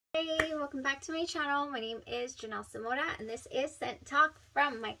Hi, welcome back to my channel. My name is Janelle Simora and this is Scent Talk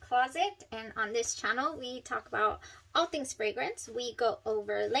from my closet. And on this channel we talk about all things fragrance. We go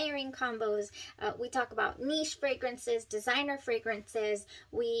over layering combos, we talk about niche fragrances, designer fragrances,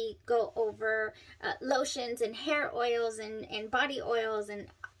 we go over lotions and hair oils and body oils and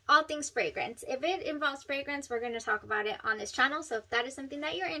all things fragrance. If it involves fragrance, we're going to talk about it on this channel. So if that is something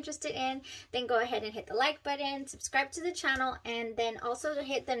that you're interested in, then go ahead and hit the like button, subscribe to the channel, and then also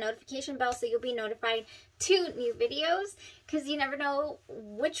hit the notification bell so you'll be notified to new videos, because you never know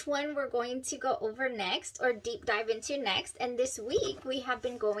which one we're going to go over next or deep dive into next. And this week we have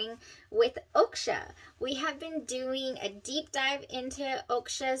been going with OAKCHA. We have been doing a deep dive into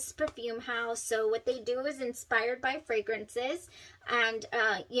OAKCHA's perfume house. So what they do is inspired by fragrances. And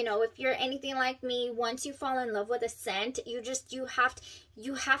you know, if you're anything like me, once you fall in love with a scent, you have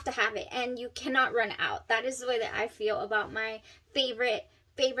to have it and you cannot run out. That is the way that I feel about my favorite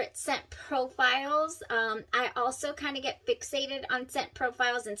scent profiles. I also kind of get fixated on scent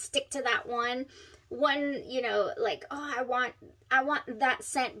profiles and stick to that one, you know, like, oh, I want that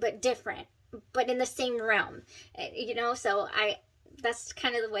scent but different, but in the same realm, you know. So that's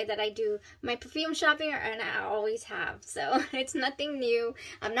kind of the way that I do my perfume shopping, and I always have. So it's nothing new.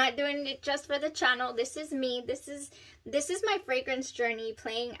 I'm not doing it just for the channel. This is me. This is my fragrance journey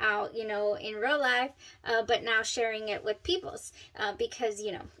playing out, you know, in real life, but now sharing it with people's, because,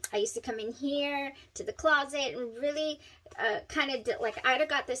 you know, I used to come in here to the closet and really kind of like, I'd have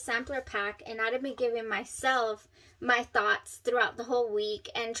got this sampler pack and I'd have been giving myself my thoughts throughout the whole week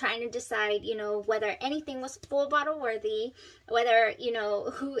and trying to decide, you know, whether anything was full bottle worthy, whether, you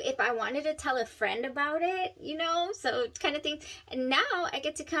know, if I wanted to tell a friend about it, you know, so kind of thing. And now I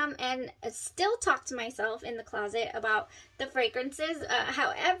get to come and still talk to myself in the closet about the fragrances.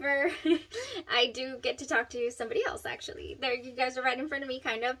 However, I do get to talk to somebody else, actually. There, you guys are right in front of me,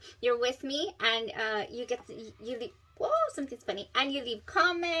 kind of. You're with me, and you leave, whoa, something's funny, and you leave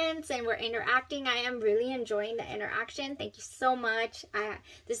comments and we're interacting. I am really enjoying the interaction. Thank you so much.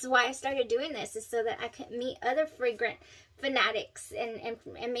 This is why I started doing this, is so that I could meet other fragrant fanatics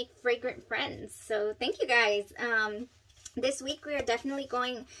and make fragrant friends. So thank you guys. This week we are definitely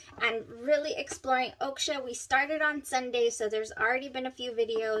going and really exploring OAKCHA. We started on Sunday, so there's already been a few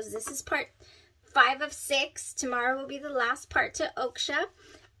videos. This is part 5 of 6. Tomorrow will be the last part to OAKCHA.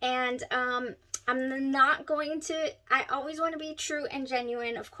 And I'm not going to, I always want to be true and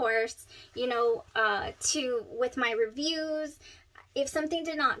genuine, of course, you know, with my reviews. If something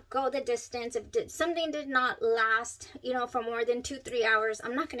did not go the distance, if something did not last, you know, for more than 2-3 hours,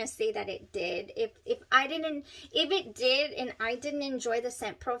 I'm not going to say that it did. If it did and I didn't enjoy the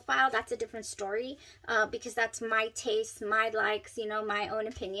scent profile, that's a different story, because that's my taste, my likes, you know, my own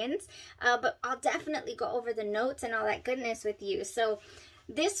opinions. But I'll definitely go over the notes and all that goodness with you. So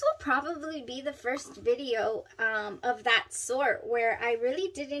this will probably be the first video of that sort where I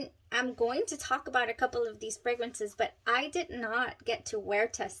really didn't, I'm going to talk about a couple of these fragrances, but I did not get to wear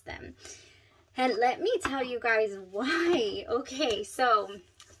test them. And let me tell you guys why. Okay, so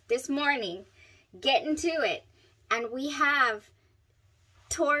this morning, get into it, and we have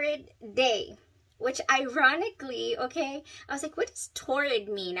Torrid Day, which ironically, okay, I was like, what does torrid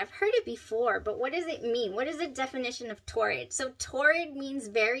mean? I've heard it before, but what does it mean? What is the definition of torrid? So torrid means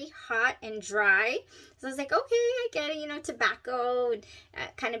very hot and dry. So I was like, okay, I get it, you know, tobacco,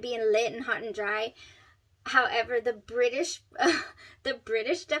 kind of being lit and hot and dry. However, the British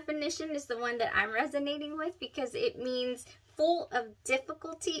definition is the one that I'm resonating with, because it means full of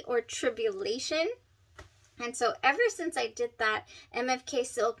difficulty or tribulation. And so ever since I did that MFK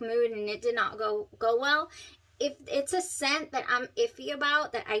Silk Mood and it did not go well, if it's a scent that I'm iffy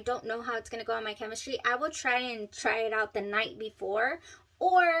about, that I don't know how it's going to go on my chemistry, I will try it out the night before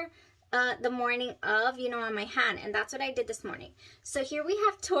or the morning of, you know, on my hand. And that's what I did this morning. So here we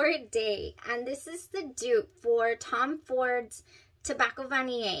have Torrid Day, and this is the dupe for Tom Ford's Tobacco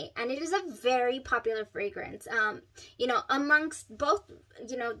Vanille, and it is a very popular fragrance, you know, amongst both,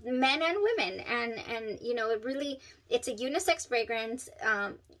 you know, men and women, and you know, it's a unisex fragrance.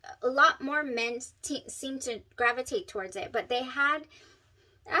 A lot more men seem to gravitate towards it, but they had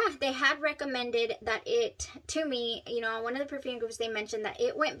recommended that it, to me, you know, one of the perfume groups, they mentioned that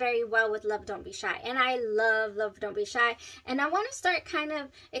it went very well with Love Don't Be Shy, and I love Love Don't Be Shy, and I want to start kind of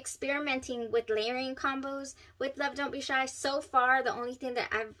experimenting with layering combos with Love Don't Be Shy. So far, the only thing that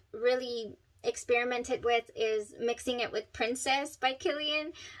I've really experimented with is mixing it with Princess by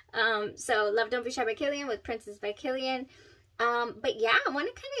Kilian. So Love Don't Be Shy by Kilian with Princess by Kilian. But yeah, I want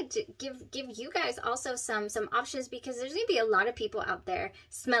to kind of give you guys also some options, because there's going to be a lot of people out there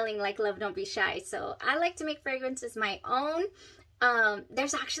smelling like Love Don't Be Shy. So I like to make fragrances my own.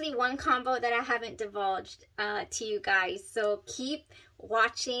 There's actually one combo that I haven't divulged to you guys, so keep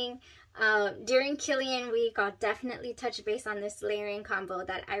watching. During Kilian week, I'll definitely touch base on this layering combo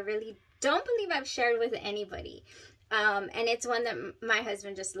that I really don't believe I've shared with anybody. And it's one that my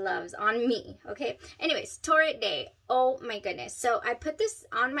husband just loves on me, okay? Anyways, Torrid Day. Oh my goodness. So I put this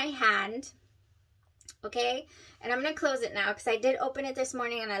on my hand, okay? And I'm going to close it now because I did open it this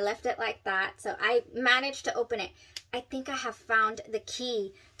morning and I left it like that. So I managed to open it. I think I have found the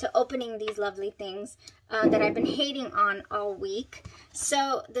key to opening these lovely things that I've been hating on all week.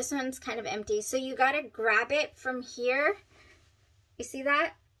 So this one's kind of empty. So you got to grab it from here. You see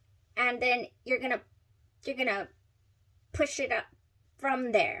that? And then you're going to push it up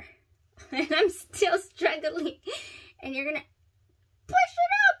from there. And I'm still struggling. And you're going to push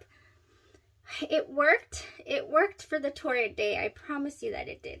it up. It worked. It worked for the Torrid Day. I promise you that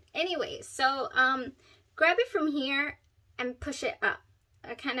it did. Anyway, so grab it from here and push it up.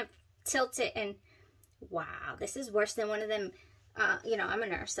 I kind of tilt it and wow, this is worse than one of them. You know, I'm a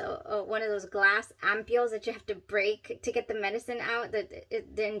nurse, so one of those glass ampules that you have to break to get the medicine out,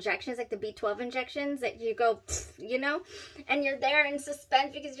 the injections, like the B12 injections that you go, you know, and you're there in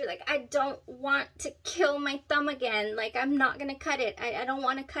suspense because you're like, I don't want to kill my thumb again. Like, I'm not going to cut it. I don't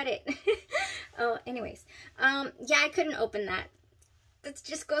want to cut it. Oh, anyways. Yeah, I couldn't open that. That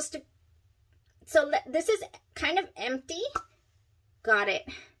just goes to, so this is kind of empty. Got it.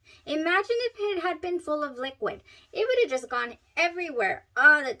 Imagine if it had been full of liquid. It would have just gone everywhere.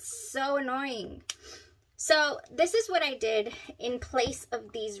 Oh, that's so annoying. So this is what I did in place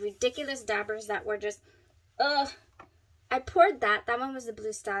of these ridiculous dabbers that were just, ugh. I poured that. That one was the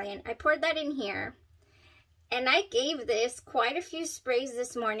Blue Stallion. I poured that in here. And I gave this quite a few sprays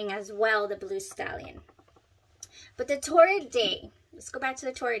this morning as well, the Blue Stallion. But the Torrid Day, let's go back to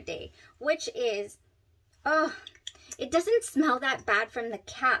the Torrid Day, which is, oh, it doesn't smell that bad from the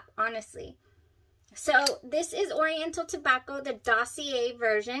cap, honestly. So this is Oriental Tobacco, the Dossier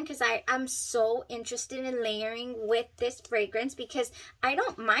version, because I'm so interested in layering with this fragrance because I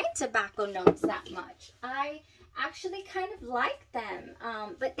don't mind tobacco notes that much. I actually kind of like them,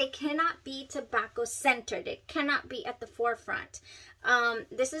 but they cannot be tobacco centered. It cannot be at the forefront.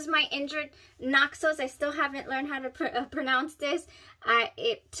 This is my injured Naxos. I still haven't learned how to pronounce this.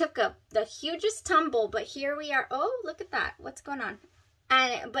 It took the hugest tumble, but here we are. Oh, look at that. What's going on?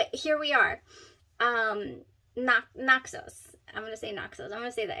 But here we are. Naxos. I'm going to say Naxos. I'm going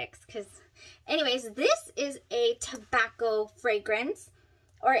to say the X because anyways, this is a tobacco fragrance.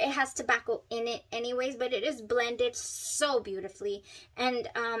 Or it has tobacco in it anyways, but it is blended so beautifully. And,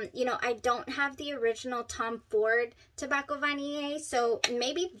 you know, I don't have the original Tom Ford Tobacco Vanille, so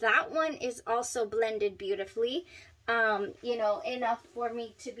maybe that one is also blended beautifully, you know, enough for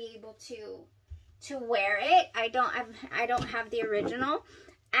me to be able to wear it. I don't have the original.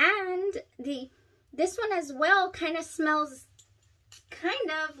 And this one as well kind of smells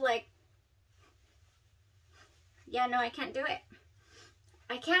kind of like, yeah, no, I can't do it.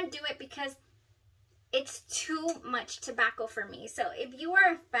 I can't do it because it's too much tobacco for me. So if you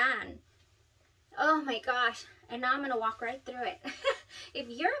are a fan, oh my gosh, and now I'm going to walk right through it. If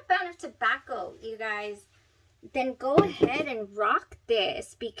you're a fan of tobacco, you guys, then go ahead and rock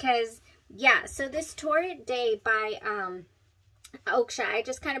this because, yeah, so this Torrid Day by OAKCHA, I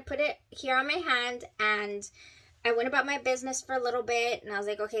just kind of put it here on my hand and I went about my business for a little bit and I was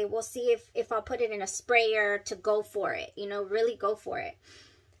like, okay, we'll see if I'll put it in a sprayer to go for it, you know, really go for it.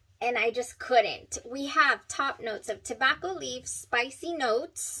 And I just couldn't. We have top notes of tobacco leaves, spicy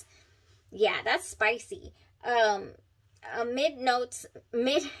notes. Yeah, that's spicy. Mid notes,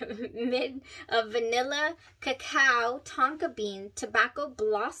 mid of vanilla, cacao, tonka bean, tobacco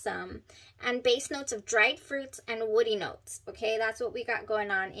blossom, and base notes of dried fruits and woody notes. Okay, that's what we got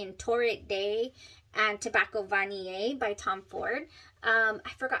going on in Torrid Day and Tobacco Vanille by Tom Ford. I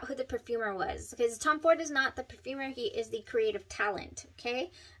forgot who the perfumer was because Tom Ford is not the perfumer. He is the creative talent.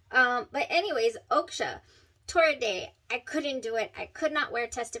 Okay. But anyways, OAKCHA Torrid Day. I couldn't do it. I could not wear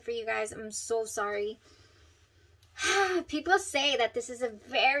test it for you guys. I'm so sorry. People say that this is a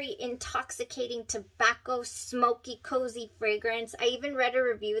very intoxicating tobacco, smoky, cozy fragrance. I even read a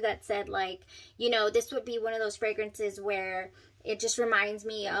review that said, like, you know, this would be one of those fragrances where it just reminds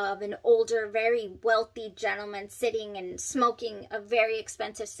me of an older, very wealthy gentleman sitting and smoking a very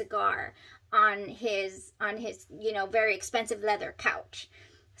expensive cigar on his, you know, very expensive leather couch.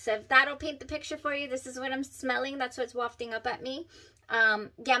 So if that'll paint the picture for you, this is what I'm smelling. That's what's wafting up at me. Yeah,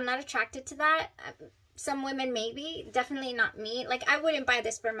 I'm not attracted to that. Some women maybe, definitely not me. Like, I wouldn't buy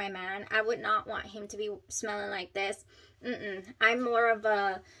this for my man. I would not want him to be smelling like this. I'm more of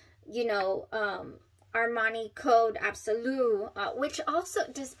a, you know, Armani Code Absolute, which also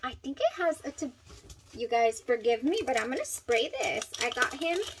does, I think it has a, you guys forgive me, but I'm going to spray this. I got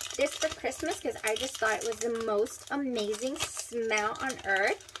him this for Christmas because I just thought it was the most amazing smell on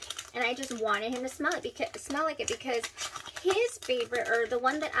earth. And I just wanted him to smell like it because his favorite, or the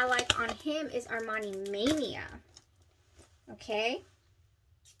one that I like on him, is Armani Mania. Okay.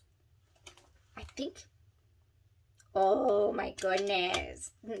 I think, oh my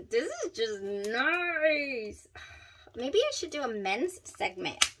goodness. This is just nice. Maybe I should do a men's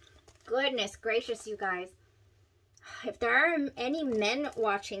segment. Goodness gracious, you guys. If there are any men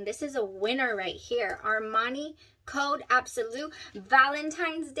watching, this is a winner right here. Armani Code Absolute.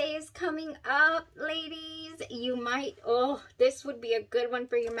 Valentine's Day is coming up, ladies. You might, oh, this would be a good one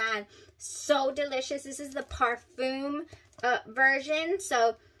for your man. So delicious. This is the parfum version.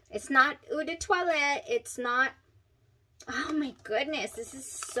 So it's not eau de toilette. It's not, oh my goodness. This is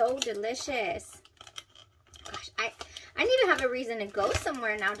so delicious. Gosh, I need to have a reason to go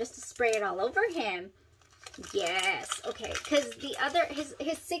somewhere now just to spray it all over him. Yes. Okay. Because the other, his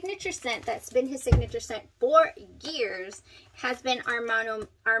signature scent, that's been his signature scent for years, has been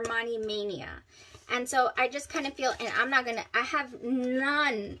Armani Mania. And so I just kind of feel, and I'm not going to, I have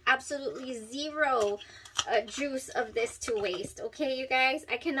none, absolutely zero juice of this to waste. Okay, you guys?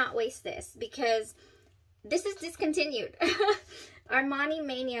 I cannot waste this because this is discontinued. Armani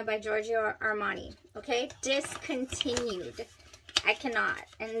Mania by Giorgio Armani. Okay? Discontinued. I cannot.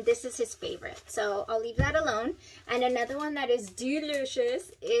 And this is his favorite. So I'll leave that alone. And another one that is delicious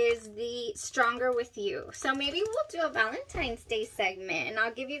is the Stronger With You. So maybe we'll do a Valentine's Day segment. And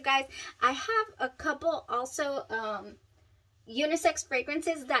I'll give you guys, I have a couple also unisex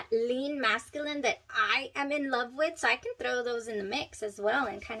fragrances that lean masculine that I am in love with. So I can throw those in the mix as well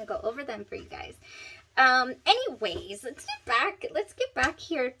and kind of go over them for you guys. Anyways, let's get back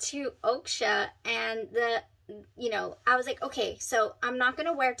here to OAKCHA and the, you know, I was like, okay, so I'm not going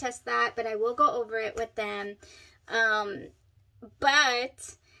to wear test that, but I will go over it with them.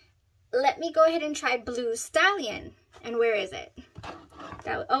 But let me go ahead and try Blue Stallion. And where is it?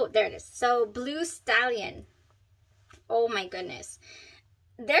 Oh, there it is. So Blue Stallion. Oh my goodness.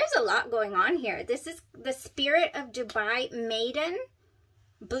 There's a lot going on here. This is the Spirit of Dubai Meydan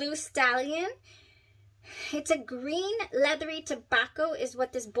Blue Stallion. It's a green leathery tobacco is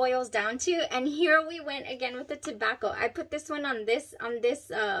what this boils down to. And here we went again with the tobacco. I put this one on this,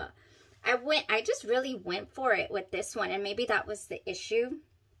 I just really went for it with this one. And maybe that was the issue.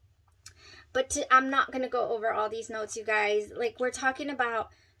 But I'm not going to go over all these notes, you guys. Like, we're talking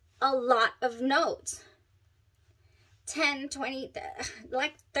about a lot of notes. 10, 20,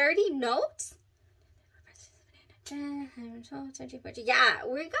 like 30 notes. Yeah,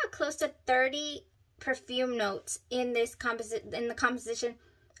 we got close to 30 perfume notes in this the composition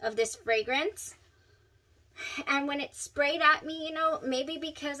of this fragrance. And when it sprayed at me, you know, maybe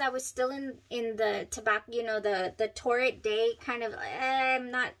because I was still in the tobacco, you know, the torrid day kind of,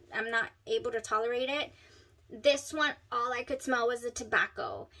 I'm not able to tolerate it. This one, all I could smell was the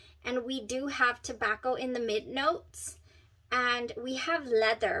tobacco. And we do have tobacco in the mid notes, and we have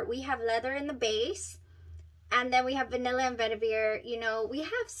leather. We have leather in the base. And then we have vanilla and vetiver. You know, we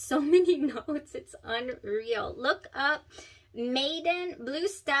have so many notes. It's unreal. Look up Meydan Blue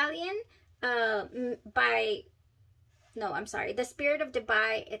Stallion The Spirit of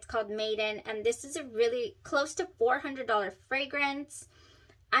Dubai. It's called Meydan. And this is a really close to $400 fragrance.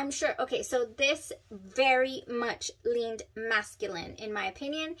 I'm sure. Okay, so this very much leaned masculine, in my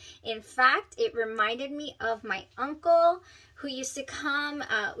opinion. In fact, it reminded me of my uncle who used to come.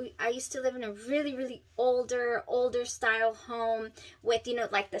 I used to live in a really, really older style home with, you know,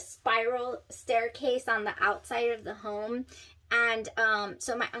 like the spiral staircase on the outside of the home. And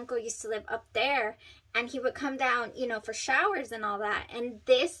so my uncle used to live up there, and he would come down, you know, for showers and all that. And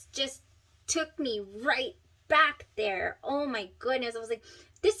this just took me right back there. Oh my goodness. I was like,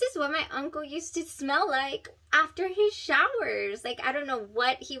 this is what my uncle used to smell like after his showers. Like, I don't know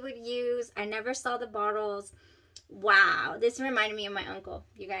what he would use. I never saw the bottles. Wow. This reminded me of my uncle,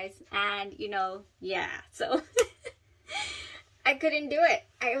 you guys. And, you know, yeah. So, I couldn't do it.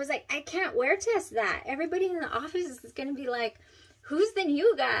 I was like, I can't wear test that. Everybody in the office is going to be like, who's the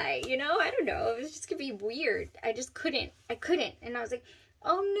new guy? You know, I don't know. It was just going to be weird. I just couldn't. I couldn't. And I was like,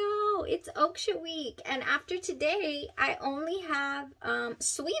 oh no, it's OAKCHA week. And after today, I only have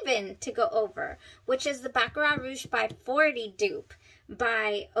Sweeven to go over, which is the Baccarat Rouge by 40 dupe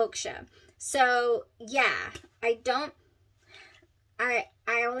by OAKCHA. So yeah, I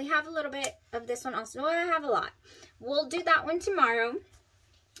only have a little bit of this one also. No, I have a lot. We'll do that one tomorrow.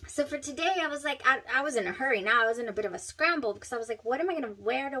 So for today, I was like, I was in a hurry. Now I was in a bit of a scramble because I was like, what am I going to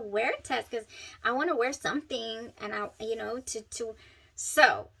wear test? Because I want to wear something, and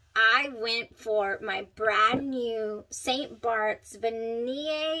so I went for my brand new St. Barth's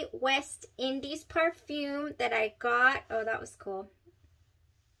Vanille West Indies perfume that I got. Oh, that was cool.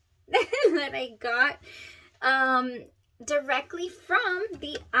 That I got directly from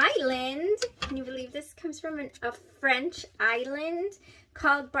the island. Can you believe this comes from a French island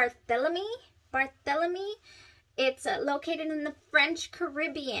called Barthélemy? It's located in the French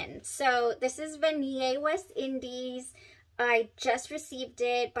Caribbean. So this is Vanille West Indies. I just received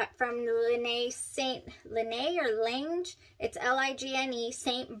it, but from Lange. It's Ligne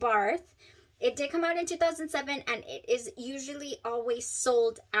St. Barth. It did come out in 2007, and it is usually always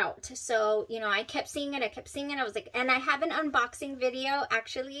sold out. So, you know, I kept seeing it. I was like, and I have an unboxing video,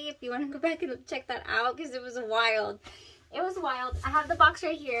 actually, if you want to go back and check that out, because it was wild. It was wild. I have the box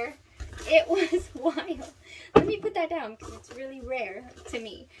right here. It was wild. Let me put that down, because it's really rare to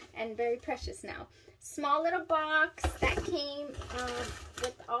me, and very precious now. Small little box that came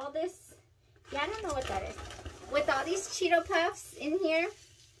with all this, yeah, I don't know what that is, with all these Cheeto Puffs in here.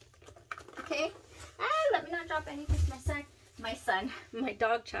 Okay, let me not drop anything. My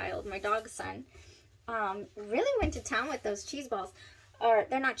dog's son, really went to town with those cheese balls. Or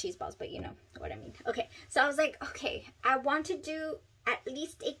they're not cheese balls, but you know what I mean. Okay, so I was like, okay, I want to do at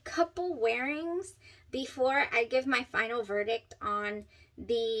least a couple wearings before I give my final verdict on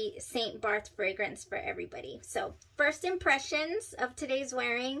the St. Barth fragrance for everybody. So first impressions of today's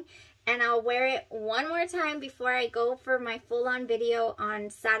wearing. And I'll wear it one more time before I go for my full-on video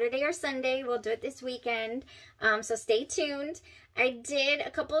on Saturday or Sunday. We'll do it this weekend, so stay tuned. I did a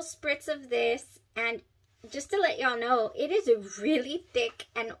couple spritz of this, and just to let y'all know, it is really thick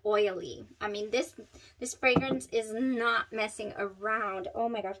and oily. I mean, this fragrance is not messing around. Oh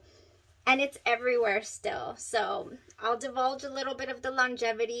my gosh. And it's everywhere still. So I'll divulge a little bit of the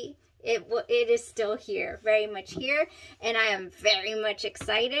longevity. It is still here, very much here, and I am very much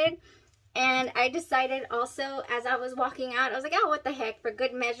excited. And I decided also, as I was walking out, I was like, oh, what the heck, for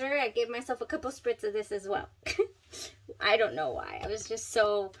good measure, I gave myself a couple spritz of this as well. I don't know why. I was just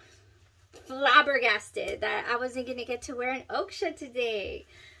so flabbergasted that I wasn't going to get to wear an OAKCHA today.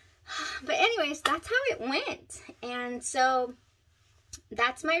 But anyways, that's how it went. And so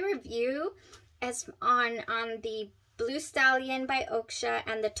that's my review as on the Blue Stallion by OAKCHA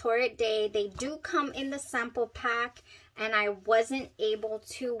and the Torrid Day. They do come in the sample pack, and I wasn't able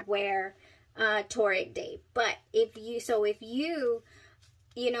to wear Torrid Day. But if you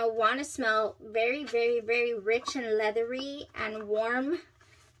know, want to smell very, very, very rich and leathery and warm,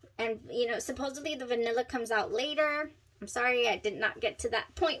 and you know, supposedly the vanilla comes out later. I'm sorry, I did not get to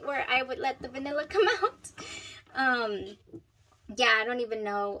that point where I would let the vanilla come out. Yeah, I don't even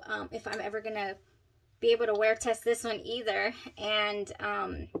know if I'm ever gonna be able to wear test this one either. And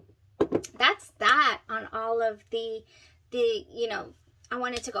that's that on all of the you know, I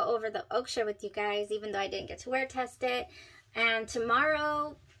wanted to go over the OAKCHA with you guys, even though I didn't get to wear test it. And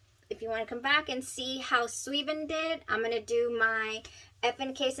tomorrow, if you want to come back and see how Sweeven did, I'm going to do my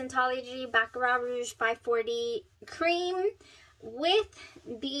FNK Scientology Baccarat Rouge 540 cream with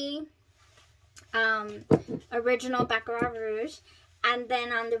the original Baccarat Rouge. And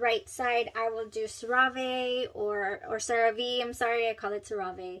then on the right side, I will do Sorcery or CeraVe. I'm sorry, I call it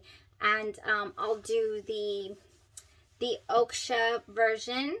Sorcery. And I'll do the OAKCHA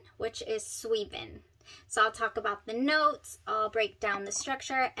version, which is Sweeven. So I'll talk about the notes, I'll break down the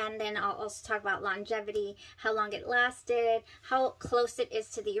structure, and then I'll also talk about longevity, how long it lasted, how close it is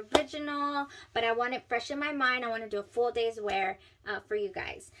to the original. But I want it fresh in my mind. I want to do a full day's wear for you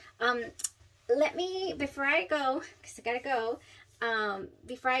guys. Let me, before I go, because I gotta go,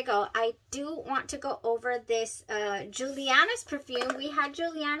 before I go, I do want to go over this Juliana's perfume. We had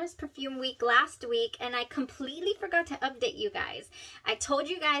Juliana's perfume week last week, and I completely forgot to update you guys. I told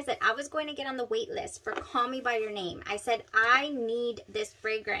you guys that I was going to get on the wait list for Call Me By Your Name. I said, I need this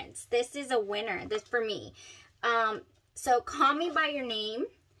fragrance. This is a winner, this for me. So Call Me By Your Name,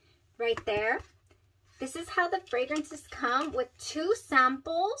 right there. This is how the fragrances come with 2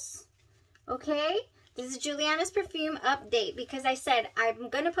 samples, okay? This is Juliana's perfume update, because I said I'm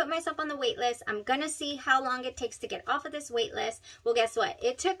going to put myself on the wait list. I'm going to see how long it takes to get off of this wait list. Well, guess what?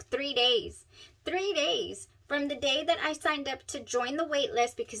 It took 3 days. 3 days from the day that I signed up to join the wait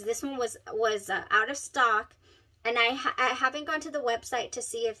list, because this one was out of stock. And I haven't gone to the website to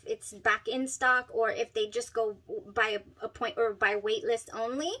see if it's back in stock or if they just go by a point or by wait list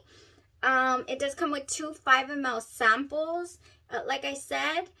only. It does come with 2 5 ml samples, like I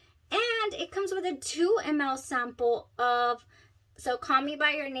said. And it comes with a 2 ml sample of So Call Me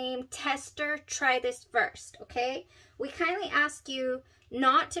By Your Name tester, try this first, okay? We kindly ask you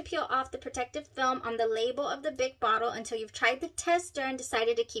not to peel off the protective film on the label of the big bottle until you've tried the tester and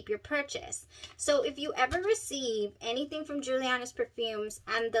decided to keep your purchase. So if you ever receive anything from Juliana's Perfumes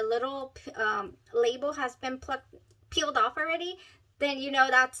and the little label has been peeled off already, then you know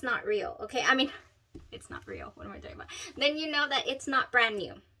that's not real, okay? I mean, it's not real. What am I talking about? Then you know that it's not brand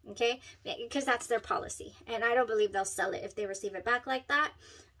new, okay? Because that's their policy. And I don't believe they'll sell it if they receive it back like that.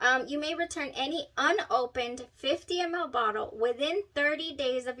 You may return any unopened 50 ml bottle within 30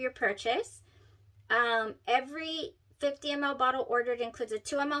 days of your purchase. Every 50 ml bottle ordered includes a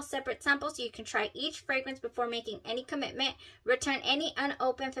 2 ml separate sample, so you can try each fragrance before making any commitment. Return any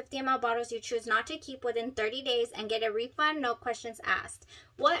unopened 50 ml bottles you choose not to keep within 30 days and get a refund, no questions asked.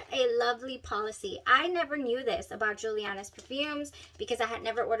 What a lovely policy. I never knew this about Juliana's Perfumes because I had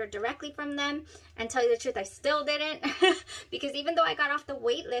never ordered directly from them. And tell you the truth, I still didn't because even though I got off the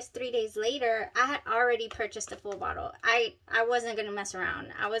wait list 3 days later, I had already purchased a full bottle. I wasn't going to mess around.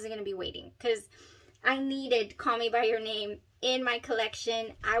 I wasn't going to be waiting because I needed Call Me By Your Name in my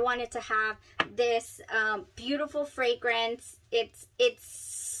collection. I wanted to have this beautiful fragrance. It's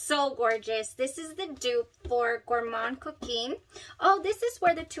so gorgeous. This is the dupe for Gourmand Cooking. Oh, this is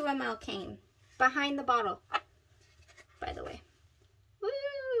where the 2 ml came. Behind the bottle, by the way. Woo,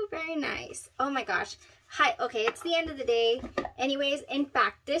 very nice. Oh my gosh. Hi, okay, it's the end of the day. Anyways, in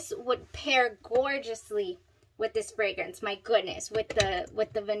fact, this would pair gorgeously with this fragrance. My goodness, with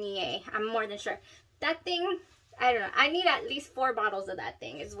the Vanille. I'm more than sure. That thing, I don't know. I need at least 4 bottles of that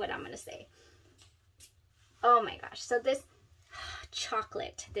thing is what I'm going to say. Oh my gosh. So this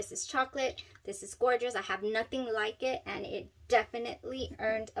chocolate. This is chocolate. This is gorgeous. I have nothing like it. And it definitely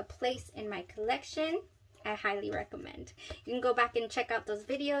earned a place in my collection. I highly recommend. You can go back and check out those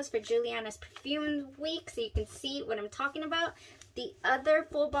videos for Juliana's Perfume Week so you can see what I'm talking about. The other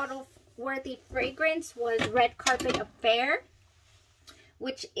full bottle worthy fragrance was Red Carpet Affair,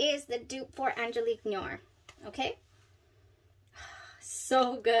 which is the dupe for Angelique Noir. Okay?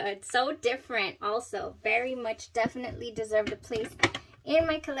 So good. So different also. Very much definitely deserved a place in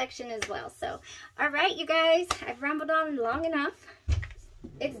my collection as well. So, alright you guys. I've rambled on long enough.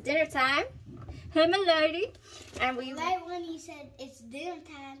 It's dinner time. Hey my lady. And we like when you said it's dinner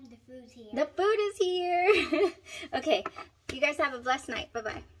time, the food's here. The food is here. Okay. You guys have a blessed night.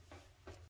 Bye-bye.